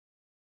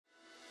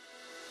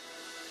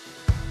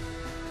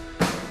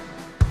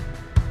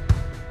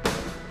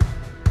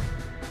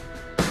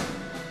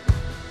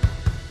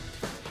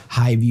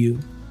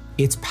Highview,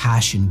 it's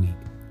Passion Week.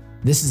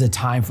 This is a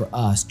time for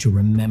us to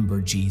remember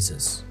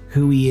Jesus,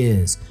 who he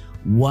is,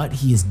 what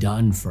he has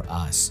done for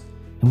us.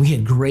 And we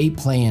had great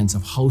plans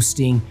of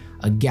hosting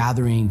a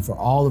gathering for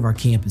all of our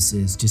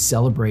campuses to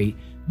celebrate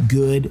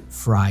Good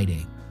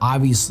Friday.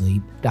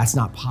 Obviously, that's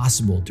not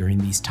possible during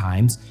these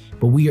times,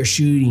 but we are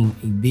shooting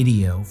a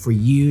video for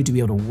you to be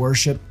able to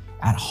worship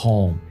at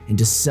home and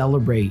to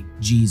celebrate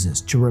Jesus,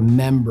 to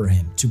remember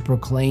him, to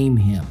proclaim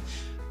him.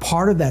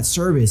 Part of that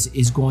service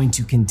is going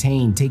to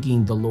contain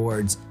taking the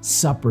Lord's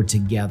Supper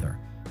together.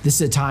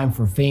 This is a time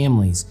for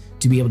families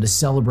to be able to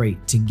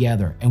celebrate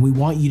together. And we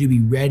want you to be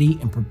ready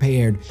and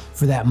prepared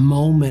for that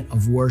moment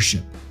of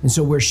worship. And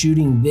so we're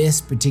shooting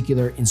this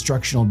particular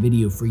instructional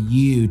video for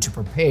you to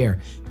prepare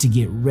to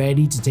get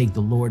ready to take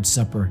the Lord's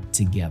Supper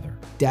together.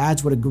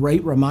 Dads, what a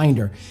great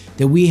reminder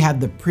that we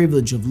have the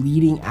privilege of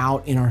leading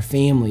out in our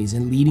families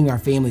and leading our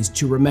families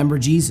to remember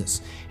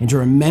Jesus and to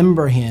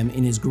remember him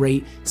in his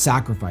great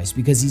sacrifice,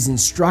 because he's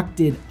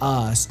instructed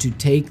us to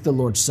take the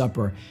Lord's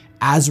Supper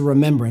as a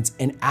remembrance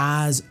and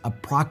as a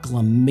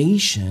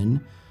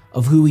proclamation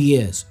of who he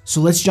is. So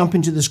let's jump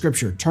into the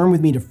scripture. Turn with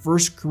me to 1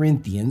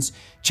 Corinthians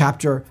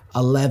chapter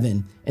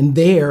 11. And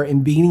there,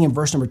 in beginning in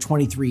verse number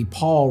 23,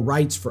 Paul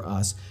writes for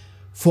us,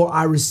 "For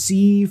I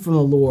received from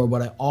the Lord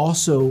what I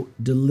also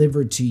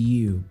delivered to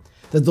you,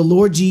 that the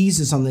Lord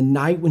Jesus, on the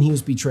night when he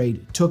was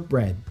betrayed, took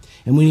bread.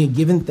 And when he had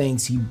given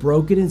thanks, he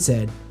broke it and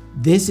said,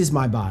 'This is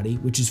my body,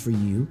 which is for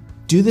you.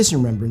 Do this in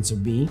remembrance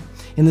of me.'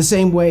 In the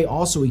same way,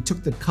 also, he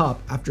took the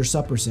cup after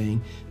supper,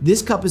 saying,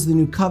 'This cup is the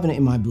new covenant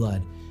in my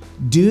blood.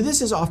 Do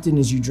this as often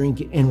as you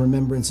drink it in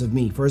remembrance of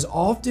me. For as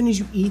often as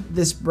you eat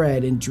this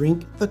bread and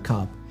drink the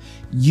cup,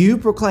 you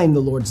proclaim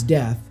the Lord's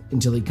death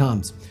until he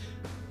comes.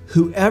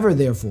 Whoever,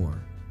 therefore,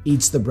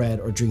 eats the bread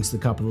or drinks the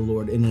cup of the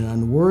Lord in an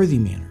unworthy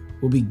manner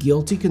will be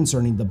guilty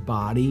concerning the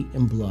body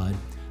and blood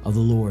of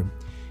the Lord.'"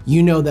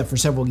 You know that for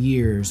several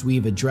years,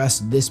 we've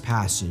addressed this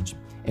passage,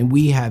 and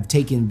we have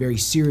taken very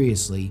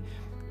seriously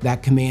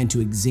that command to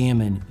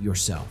examine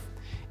yourself.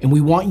 And we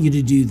want you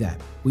to do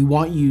that. We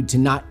want you to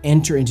not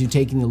enter into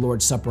taking the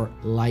Lord's Supper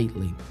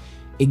lightly.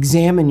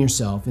 Examine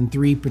yourself in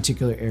three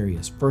particular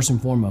areas. First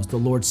and foremost, the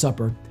Lord's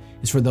Supper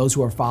is for those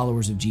who are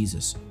followers of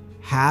Jesus.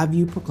 Have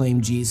you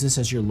proclaimed Jesus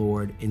as your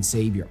Lord and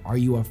Savior? Are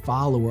you a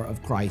follower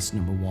of Christ,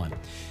 number one?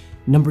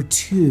 Number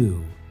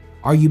two,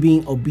 are you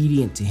being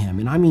obedient to him?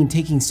 And I mean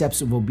taking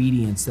steps of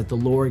obedience that the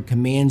Lord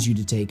commands you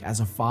to take as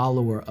a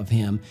follower of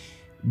him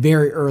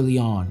very early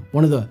on.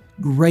 One of the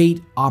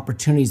great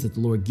opportunities that the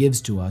Lord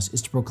gives to us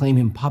is to proclaim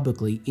him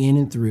publicly in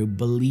and through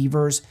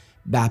believers'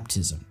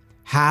 baptism.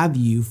 Have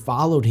you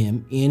followed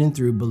him in and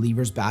through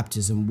believers'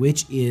 baptism,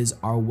 which is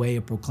our way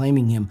of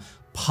proclaiming him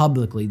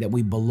publicly, that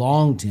we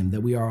belong to him,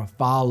 that we are a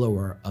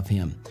follower of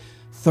him?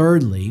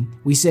 Thirdly,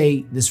 we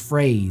say this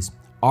phrase,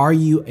 are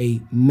you a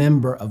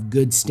member of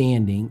good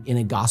standing in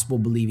a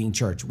gospel-believing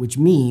church? Which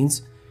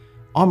means,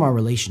 are my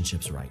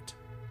relationships right?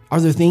 Are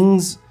there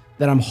things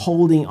that I'm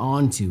holding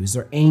on to? Is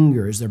there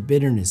anger? Is there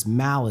bitterness,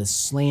 malice,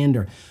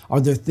 slander? Are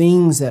there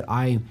things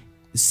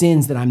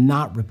sins that I'm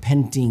not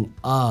repenting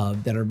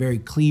of, that are very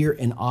clear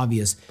and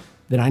obvious,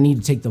 that I need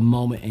to take the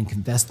moment and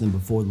confess them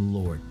before the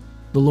Lord?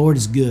 The Lord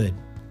is good.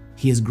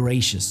 He is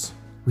gracious.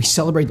 We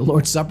celebrate the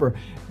Lord's Supper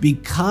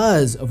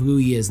because of who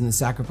he is and the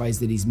sacrifice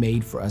that he's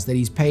made for us, that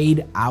he's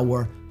paid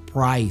our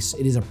price.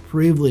 It is a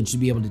privilege to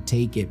be able to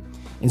take it.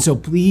 And so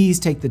please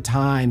take the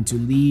time to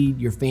lead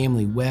your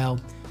family well.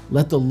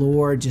 Let the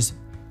Lord just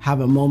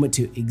have a moment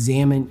to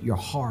examine your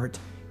heart,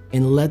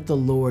 and let the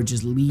Lord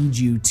just lead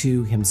you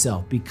to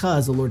himself,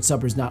 because the Lord's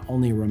Supper is not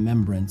only a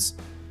remembrance,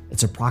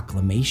 it's a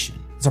proclamation.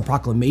 It's a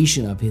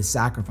proclamation of his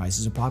sacrifice.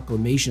 It's a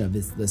proclamation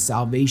of the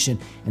salvation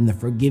and the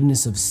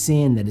forgiveness of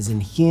sin that is in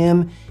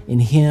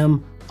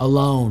him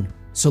alone.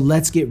 So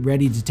let's get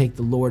ready to take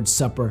the Lord's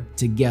Supper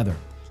together.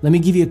 Let me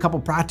give you a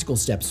couple practical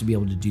steps to be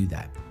able to do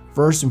that.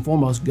 First and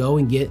foremost, go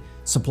and get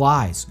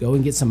supplies. Go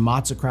and get some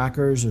matzah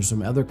crackers or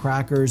some other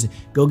crackers.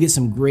 Go get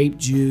some grape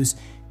juice.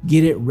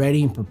 Get it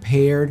ready and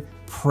prepared.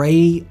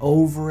 Pray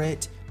over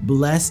it.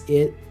 Bless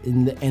it.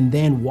 And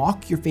then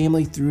walk your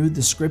family through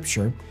the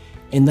scripture.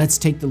 And let's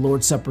take the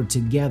Lord's Supper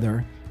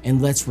together,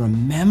 and let's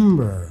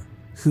remember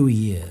who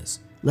he is.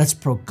 Let's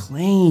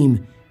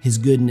proclaim his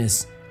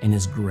goodness and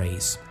his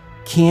grace.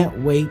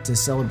 Can't wait to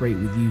celebrate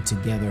with you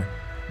together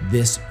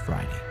this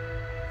Friday.